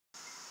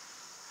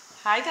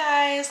Hi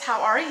guys, how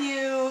are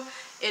you?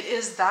 It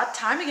is that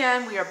time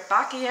again. We are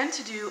back again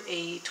to do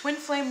a twin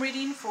flame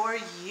reading for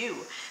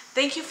you.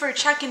 Thank you for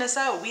checking us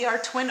out. We are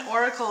Twin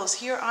Oracles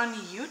here on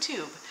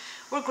YouTube.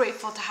 We're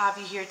grateful to have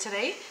you here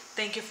today.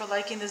 Thank you for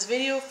liking this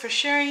video, for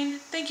sharing.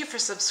 Thank you for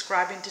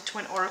subscribing to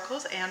Twin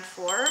Oracles and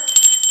for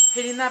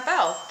hitting that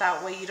bell.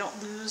 That way you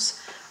don't lose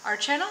our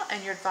channel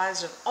and you're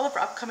advised of all of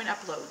our upcoming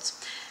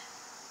uploads.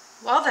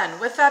 Well then,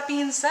 with that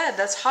being said,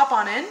 let's hop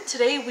on in.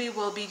 Today we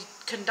will be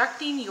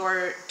conducting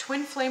your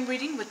twin flame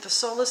reading with the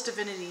Soulless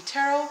Divinity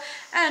Tarot,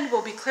 and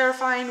we'll be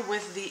clarifying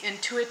with the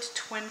Intuit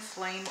Twin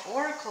Flame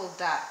Oracle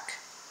deck.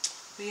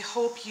 We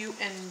hope you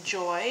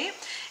enjoy.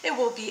 It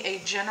will be a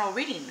general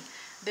reading.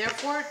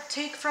 Therefore,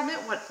 take from it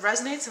what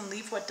resonates and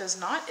leave what does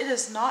not. It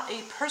is not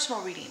a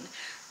personal reading.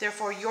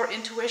 Therefore, your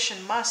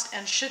intuition must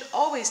and should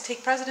always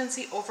take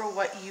precedency over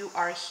what you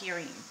are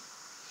hearing.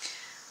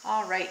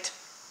 All right.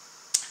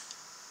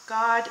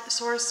 God,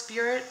 Source,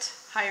 Spirit,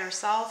 Higher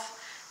Self,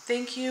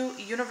 thank you,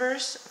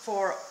 Universe,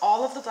 for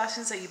all of the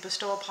blessings that you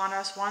bestow upon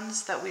us,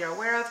 ones that we are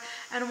aware of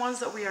and ones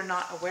that we are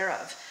not aware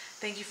of.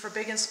 Thank you for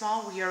big and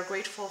small. We are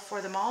grateful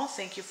for them all.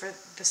 Thank you for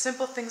the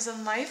simple things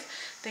in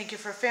life. Thank you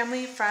for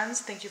family, friends.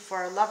 Thank you for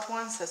our loved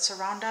ones that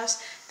surround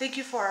us. Thank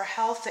you for our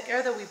health, the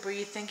air that we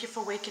breathe. Thank you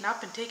for waking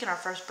up and taking our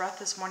first breath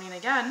this morning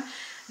again.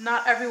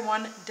 Not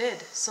everyone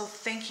did. So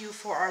thank you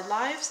for our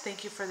lives.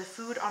 Thank you for the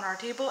food on our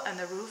table and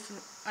the roof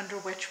under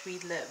which we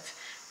live.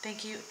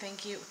 Thank you,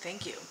 thank you,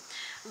 thank you.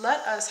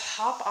 Let us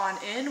hop on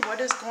in. What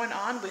is going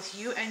on with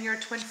you and your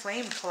Twin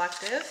Flame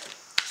Collective?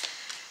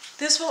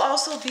 This will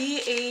also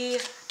be a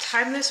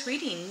timeless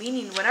reading,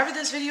 meaning whenever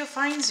this video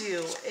finds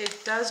you, it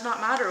does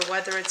not matter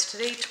whether it's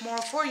today,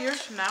 tomorrow, 4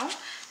 years from now.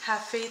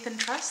 Have faith and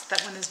trust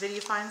that when this video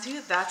finds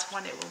you, that's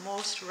when it will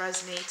most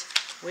resonate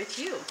with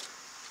you.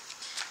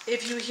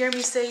 If you hear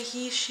me say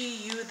he, she,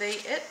 you, they,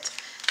 it,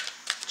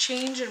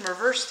 change and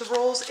reverse the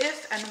roles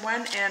if and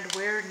when and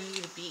where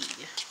need be.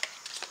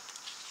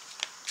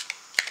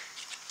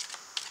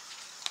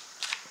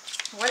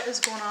 What is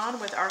going on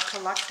with our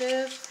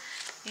collective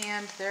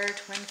and their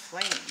twin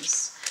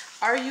flames?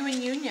 Are you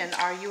in union?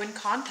 Are you in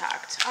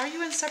contact? Are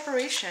you in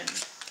separation?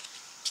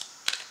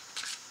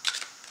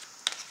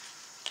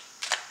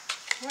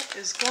 What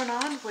is going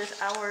on with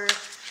our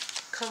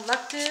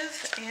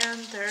collective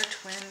and their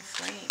twin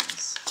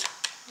flames?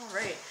 All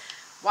right.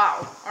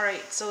 Wow. All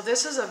right. So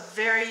this is a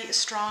very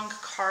strong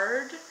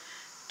card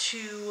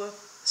to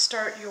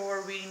start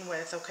your reading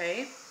with,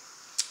 okay?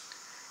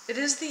 It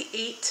is the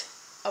Eight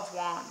of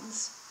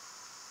Wands.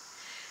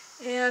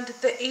 And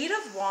the Eight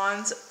of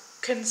Wands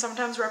can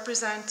sometimes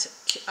represent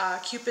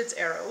Cupid's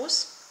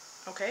arrows,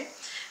 okay?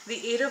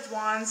 The Eight of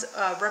Wands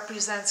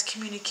represents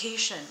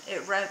communication.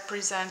 It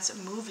represents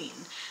moving.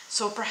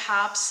 So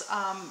perhaps,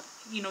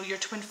 you know, your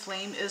twin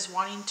flame is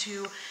wanting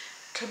to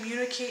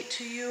communicate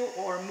to you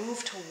or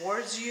move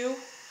towards you,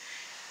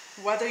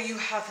 whether you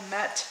have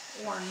met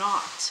or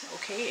not,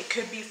 okay? It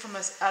could be from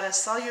at a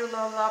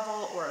cellular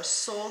level or a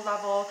soul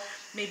level.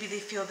 Maybe they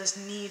feel this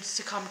need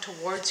to come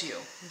towards you,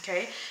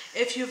 okay?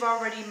 If you've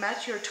already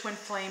met your twin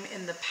flame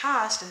in the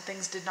past and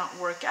things did not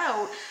work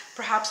out,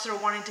 perhaps they're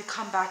wanting to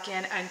come back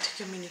in and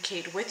to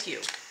communicate with you.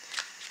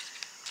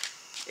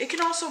 It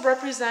can also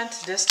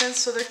represent distance,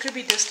 so there could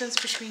be distance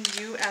between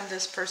you and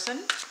this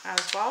person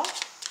as well.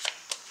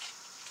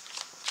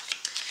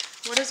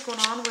 What is going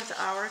on with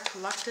our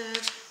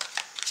collective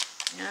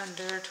and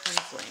their twin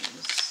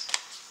flames?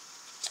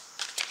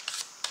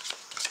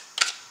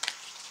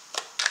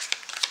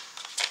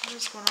 What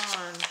is going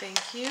on?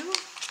 Thank you.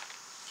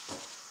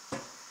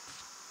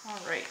 All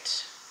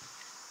right.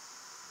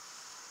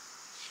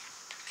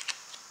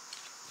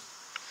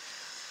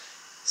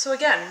 So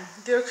again,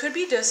 there could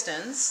be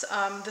distance.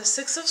 The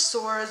Six of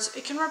Swords,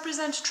 it can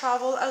represent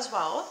travel as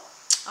well.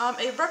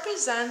 It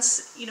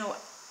represents, you know,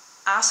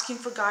 asking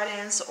for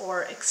guidance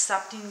or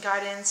accepting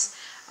guidance,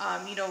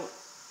 you know,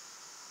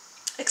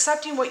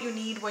 accepting what you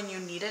need when you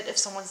need it. If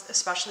someone's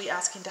especially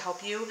asking to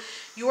help you,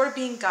 you are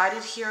being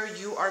guided here,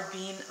 you are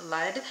being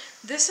led.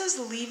 This is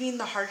leaving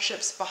the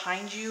hardships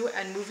behind you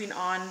and moving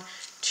on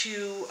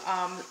to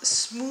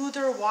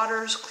smoother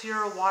waters,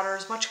 clearer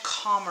waters, much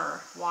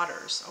calmer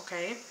waters,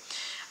 okay?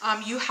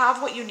 You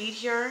have what you need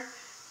here.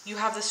 You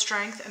have the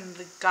strength and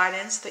the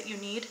guidance that you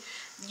need.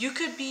 You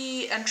could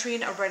be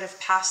entering a rite of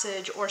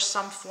passage or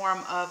some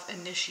form of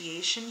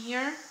initiation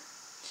here.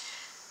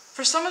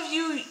 For some of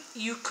you,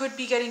 you could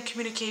be getting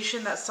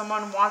communication that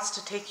someone wants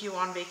to take you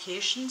on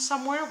vacation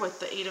somewhere with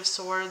the Eight of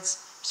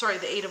Swords, sorry,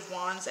 the Eight of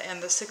Wands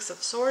and the Six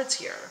of Swords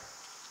here.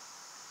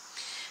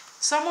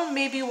 Someone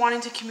may be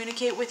wanting to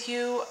communicate with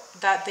you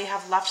that they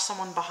have left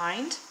someone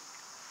behind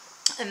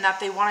and that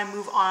they want to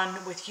move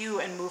on with you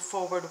and move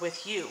forward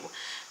with you.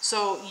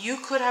 So you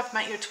could have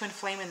met your twin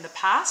flame in the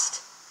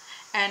past,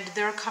 and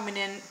they're coming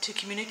in to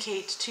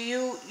communicate to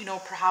you, you know,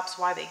 perhaps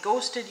why they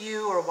ghosted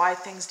you or why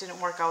things didn't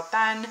work out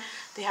then.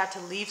 They had to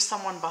leave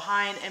someone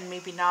behind, and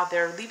maybe now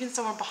they're leaving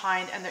someone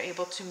behind and they're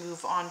able to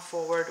move on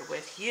forward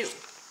with you.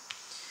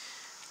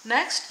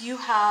 Next, you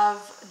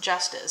have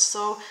Justice.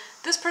 So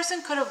This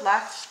person could have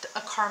left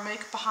a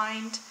karmic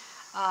behind,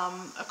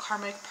 a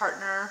karmic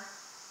partner,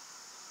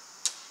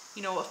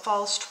 you know, a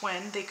false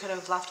twin. They could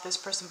have left this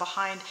person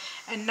behind,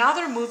 and now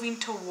they're moving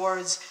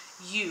towards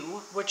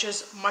you, which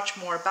is much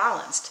more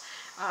balanced.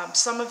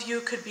 Some of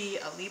you could be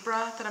a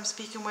Libra that I'm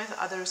speaking with,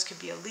 others could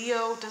be a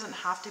Leo, doesn't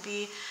have to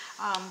be,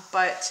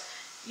 but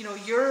you know,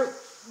 you're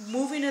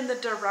moving in the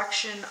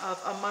direction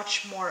of a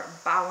much more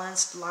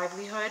balanced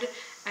livelihood,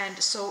 and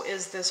so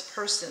is this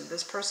person.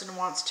 This person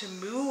wants to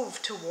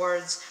move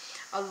towards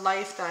a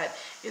life that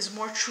is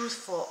more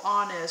truthful,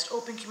 honest,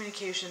 open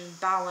communication,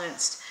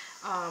 balanced.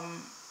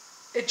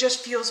 It just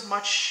feels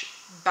much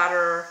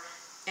better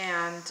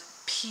and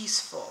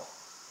peaceful,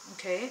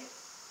 okay?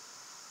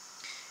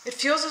 It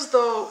feels as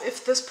though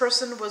if this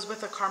person was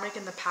with a karmic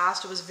in the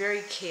past, it was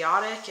very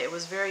chaotic, it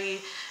was very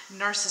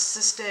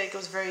narcissistic, it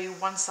was very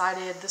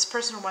one-sided. This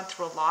person went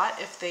through a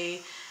lot if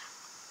they,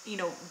 you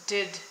know,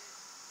 did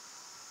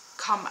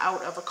come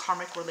out of a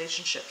karmic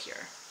relationship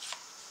here.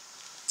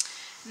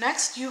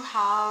 Next, you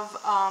have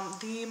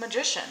the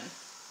Magician.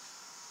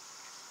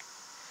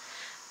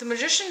 The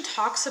Magician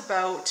talks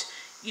about,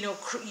 you know,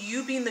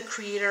 you being the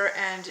creator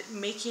and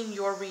making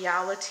your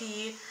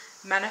reality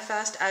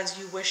manifest as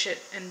you wish it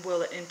and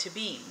will it into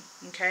being,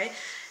 okay?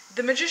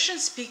 The Magician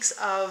speaks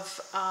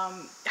of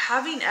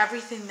having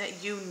everything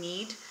that you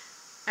need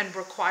and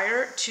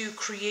require to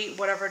create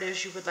whatever it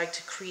is you would like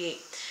to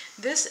create.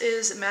 This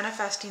is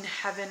manifesting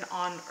heaven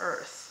on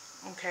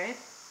earth, okay?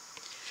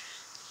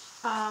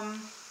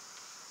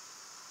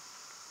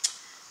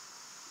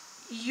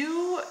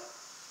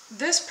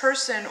 This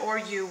person or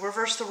you,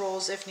 reverse the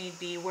roles if need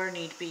be, where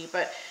need be,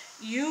 but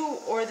you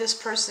or this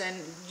person,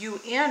 you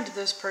and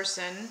this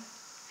person,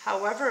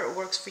 however it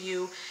works for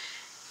you,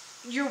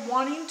 you're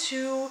wanting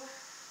to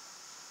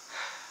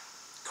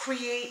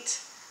create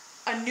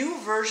a new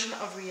version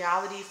of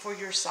reality for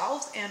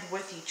yourselves and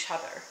with each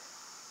other,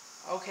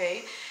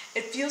 okay?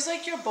 It feels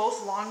like you're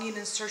both longing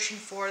and searching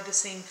for the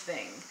same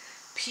thing: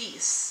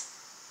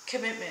 peace,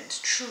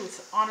 commitment,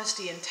 truth,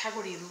 honesty,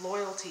 integrity,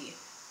 loyalty.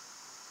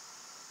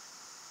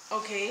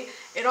 Okay,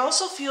 it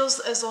also feels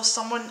as though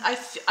someone,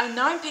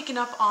 now I'm picking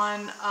up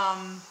on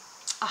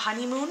a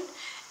honeymoon,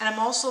 and I'm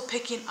also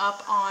picking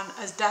up on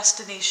a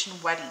destination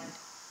wedding.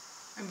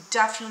 I'm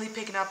definitely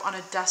picking up on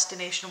a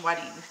destination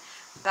wedding.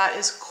 That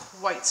is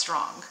quite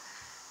strong.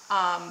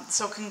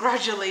 So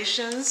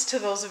congratulations to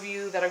those of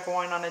you that are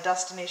going on a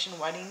destination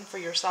wedding for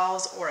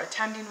yourselves or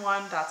attending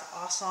one. That's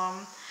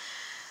awesome.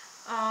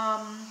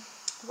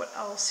 What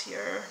else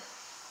here?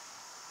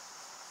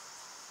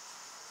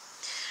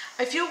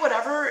 I feel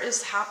whatever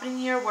is happening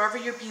here, wherever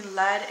you're being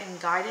led and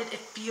guided, it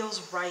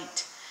feels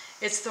right.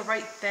 It's the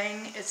right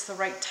thing, it's the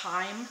right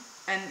time,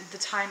 and the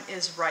time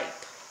is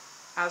ripe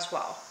as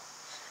well.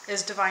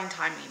 It's divine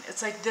timing.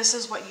 It's like this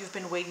is what you've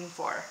been waiting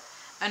for.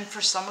 And for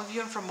some of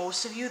you and for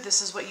most of you,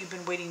 this is what you've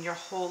been waiting your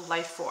whole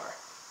life for.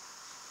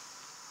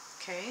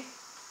 Okay?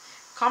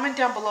 Comment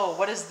down below,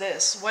 what is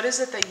this? What is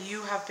it that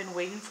you have been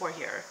waiting for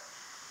here?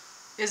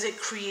 Is it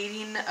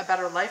creating a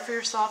better life for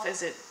yourself?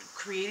 Is it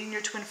creating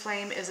your twin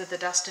flame? Is it the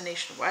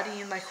destination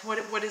wedding? Like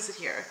what is it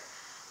here?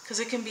 Because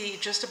it can be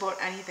just about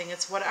anything.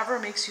 It's whatever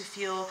makes you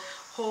feel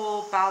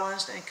whole,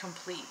 balanced, and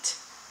complete,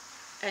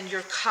 and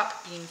your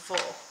cup being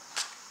full.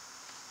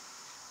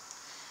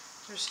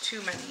 There's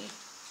too many.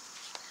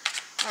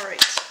 All right,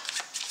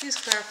 please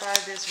clarify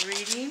this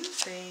reading.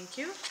 Thank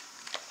you.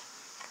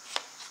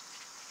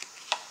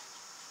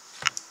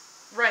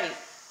 Right,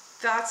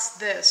 that's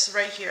this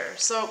right here.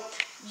 So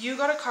you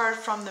got a card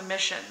from the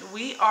Mission.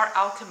 We are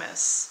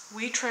alchemists.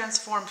 We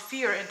transform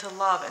fear into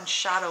love and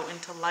shadow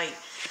into light.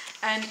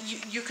 And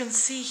you can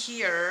see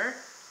here,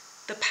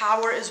 the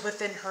power is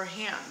within her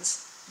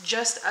hands,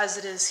 just as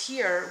it is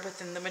here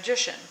within the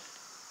Magician.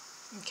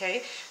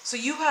 Okay, so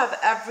you have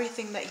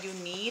everything that you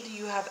need.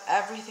 You have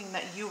everything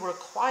that you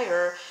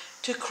require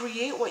to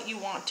create what you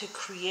want to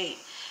create.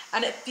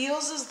 And it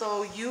feels as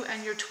though you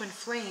and your twin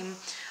flame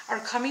are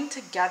coming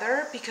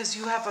together because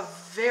you have a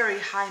very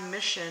high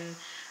mission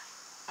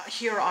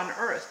here on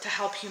earth to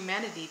help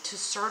humanity, to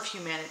serve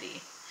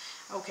humanity.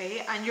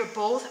 Okay, and you're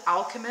both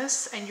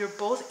alchemists and you're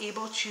both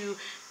able to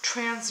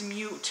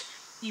transmute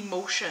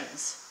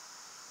emotions.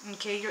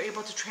 Okay, you're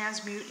able to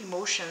transmute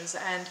emotions,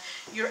 and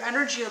your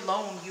energy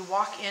alone, you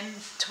walk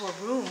into a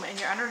room and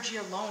your energy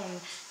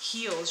alone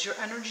heals. Your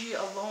energy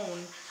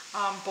alone,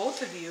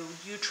 both of you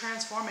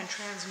transform and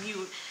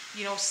transmute,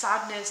 you know,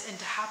 sadness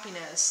into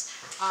happiness,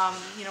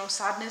 you know,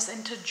 sadness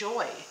into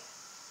joy.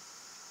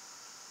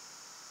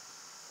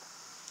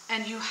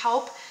 And you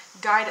help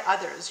guide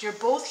others. You're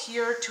both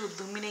here to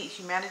illuminate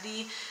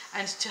humanity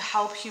and to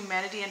help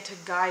humanity and to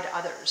guide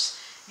others.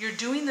 You're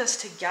doing this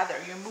together.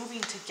 You're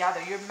moving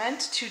together. You're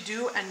meant to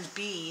do and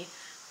be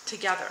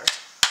together.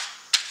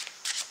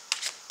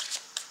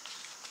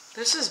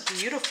 This is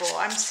beautiful.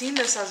 I'm seeing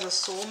this as a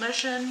soul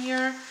mission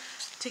here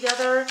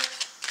together.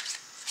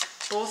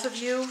 Both of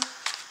you,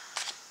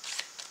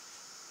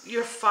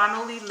 you're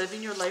finally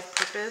living your life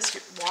purpose.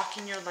 You're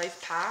walking your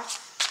life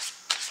path.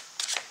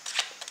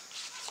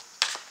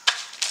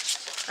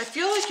 I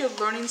feel like you're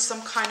learning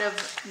some kind of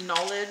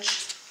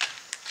knowledge.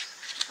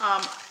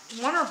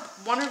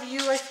 One of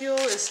you, I feel,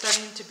 is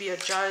studying to be a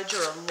judge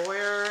or a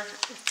lawyer.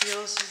 It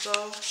feels as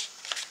though.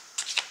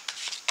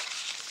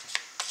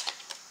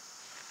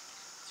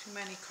 Too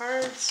many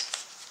cards.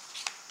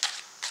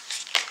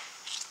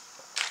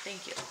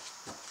 Thank you.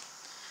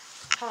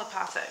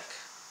 Telepathic.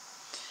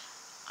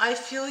 I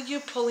feel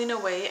you pulling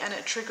away and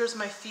it triggers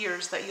my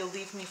fears that you'll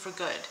leave me for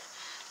good.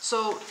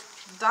 So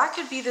that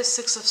could be the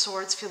Six of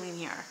Swords feeling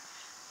here.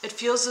 It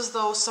feels as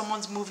though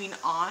someone's moving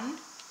on,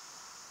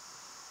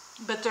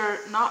 but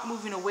they're not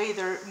moving away,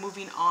 they're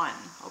moving on,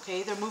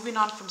 okay? They're moving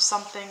on from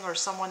something or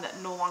someone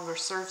that no longer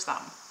serves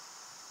them.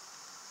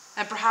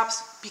 And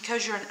perhaps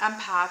because you're an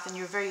empath and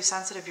you're very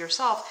sensitive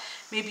yourself,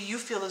 maybe you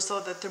feel as though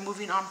that they're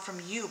moving on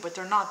from you, but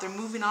they're not. They're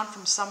moving on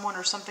from someone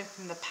or something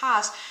from the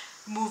past,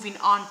 moving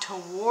on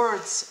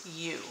towards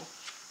you,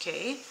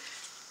 okay?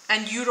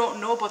 And you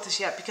don't know about this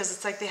yet because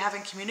it's like they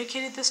haven't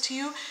communicated this to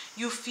you.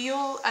 You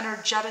feel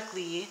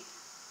energetically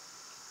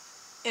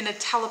in a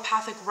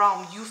telepathic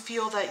realm, you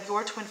feel that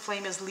your twin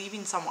flame is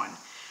leaving someone.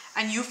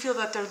 And you feel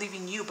that they're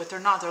leaving you, but they're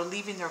not. They're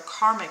leaving their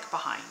karmic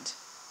behind.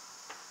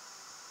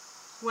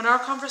 When our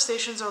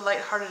conversations are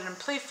lighthearted and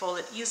playful,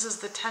 it eases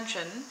the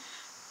tension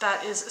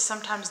that is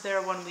sometimes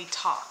there when we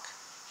talk.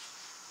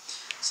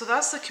 So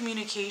that's the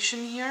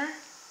communication here.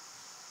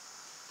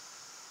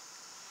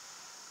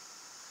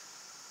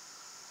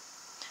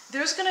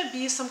 There's going to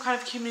be some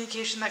kind of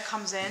communication that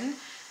comes in.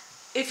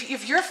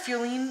 If you're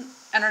feeling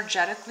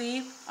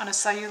energetically on a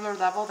cellular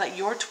level that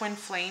your twin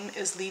flame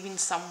is leaving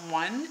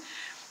someone,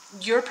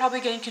 you're probably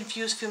getting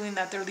confused feeling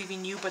that they're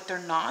leaving you, but they're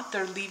not.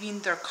 They're leaving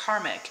their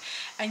karmic.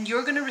 And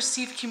you're going to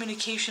receive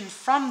communication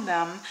from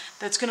them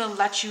that's going to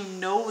let you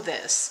know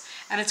this.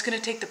 And it's going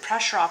to take the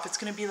pressure off. It's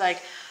going to be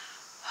like,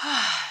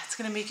 it's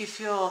going to make you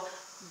feel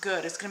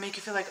good. It's going to make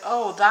you feel like,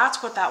 oh,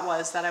 that's what that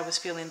was that I was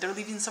feeling. They're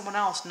leaving someone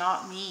else,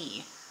 not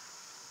me.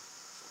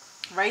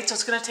 Right? So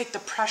it's going to take the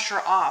pressure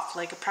off,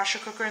 like a pressure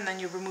cooker, and then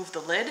you remove the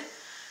lid.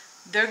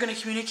 They're going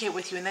to communicate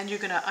with you, and then you're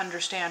going to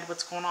understand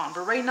what's going on.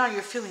 But right now,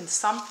 you're feeling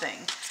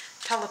something.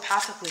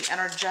 Telepathically,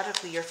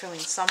 energetically, you're feeling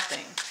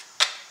something.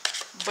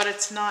 But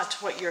it's not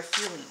what you're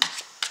feeling.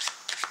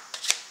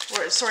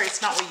 Or, sorry,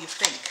 it's not what you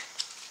think.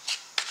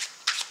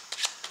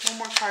 One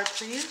more card,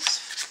 please.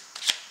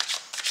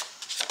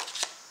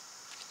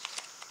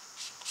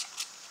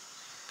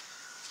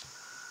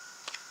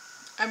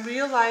 I'm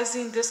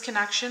realizing this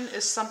connection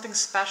is something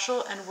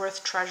special and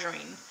worth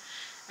treasuring.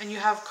 And you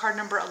have card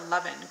number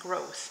 11,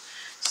 growth.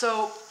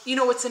 So, you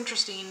know what's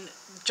interesting?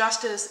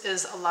 Justice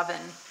is 11.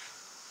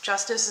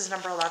 Justice is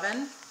number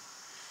 11.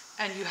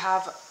 And you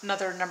have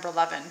another number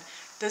 11.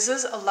 This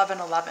is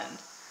 1111.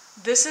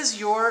 This is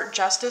your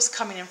justice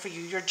coming in for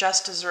you, your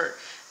just dessert.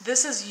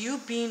 This is you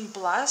being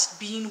blessed,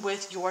 being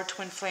with your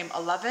twin flame.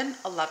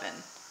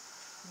 1111.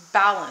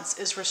 Balance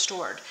is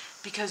restored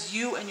because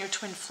you and your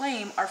twin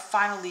flame are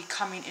finally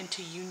coming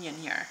into union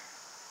here.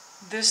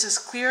 This is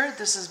clear.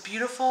 This is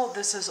beautiful.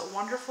 This is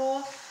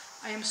wonderful.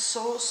 I am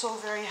so, so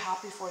very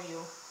happy for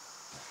you.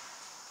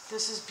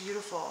 This is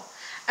beautiful.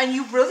 And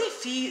you really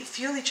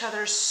feel each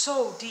other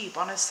so deep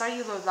on a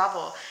cellular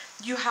level.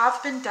 You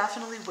have been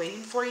definitely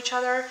waiting for each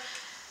other.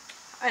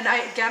 And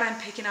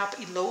I'm picking up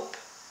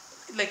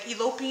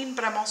eloping,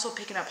 but I'm also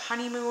picking up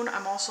honeymoon.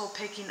 I'm also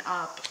picking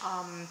up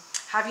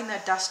having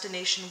that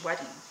destination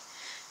wedding.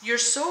 You're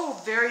so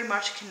very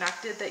much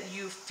connected that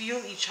you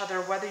feel each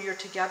other whether you're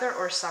together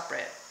or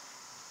separate.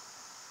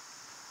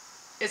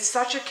 It's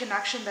such a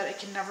connection that it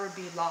can never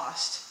be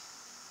lost.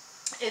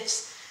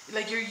 It's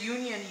like your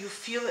union, you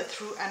feel it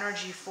through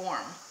energy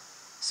form.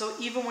 So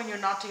even when you're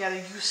not together,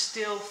 you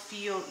still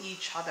feel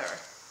each other.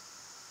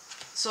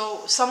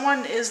 So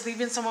someone is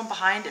leaving someone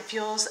behind, it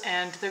feels,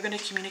 and they're going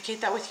to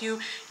communicate that with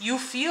you. You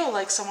feel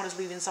like someone is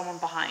leaving someone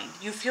behind.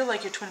 You feel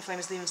like your twin flame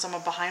is leaving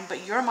someone behind,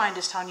 but your mind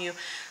is telling you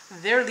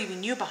they're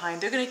leaving you behind.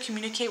 They're going to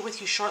communicate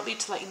with you shortly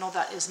to let you know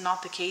that is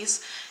not the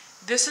case.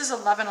 This is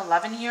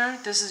 1111 here.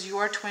 This is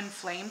your twin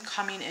flame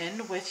coming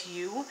in with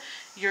you.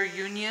 Your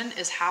union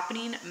is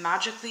happening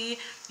magically.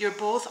 You're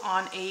both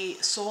on a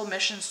soul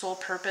mission, soul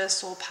purpose,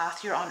 soul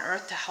path here on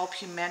earth to help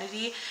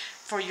humanity,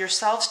 for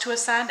yourselves to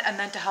ascend, and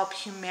then to help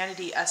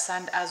humanity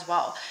ascend as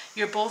well.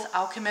 You're both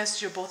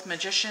alchemists, you're both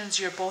magicians,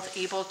 you're both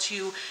able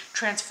to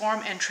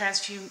transform and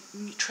transmute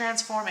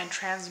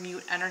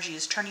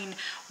energies, turning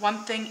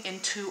one thing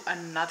into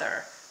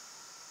another.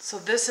 So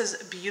this is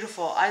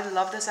beautiful. I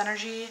love this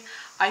energy.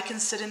 I can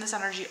sit in this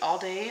energy all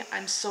day.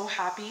 I'm so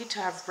happy to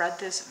have read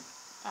this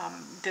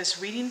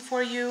this reading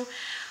for you.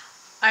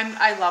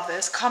 I love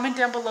this. Comment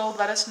down below.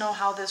 Let us know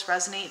how this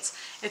resonates.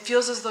 It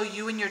feels as though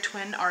you and your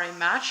twin are a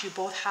match. You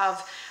both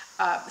have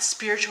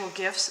spiritual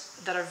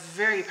gifts that are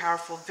very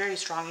powerful, very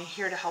strong, and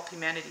here to help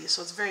humanity.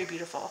 So it's very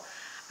beautiful.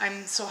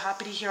 I'm so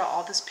happy to hear how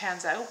all this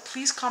pans out.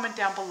 Please comment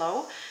down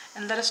below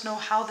and let us know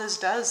how this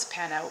does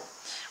pan out.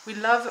 We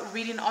love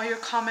reading all your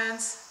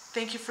comments.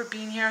 Thank you for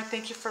being here.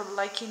 Thank you for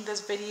liking this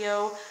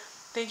video.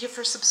 Thank you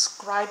for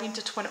subscribing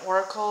to Twin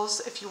Oracles.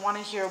 If you want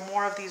to hear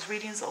more of these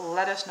readings,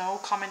 let us know.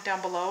 Comment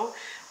down below.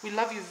 We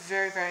love you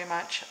very, very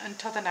much.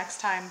 Until the next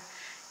time,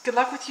 good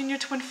luck with you and your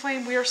twin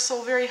flame. We are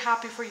so very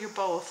happy for you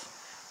both.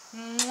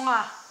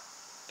 Mwah.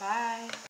 Bye.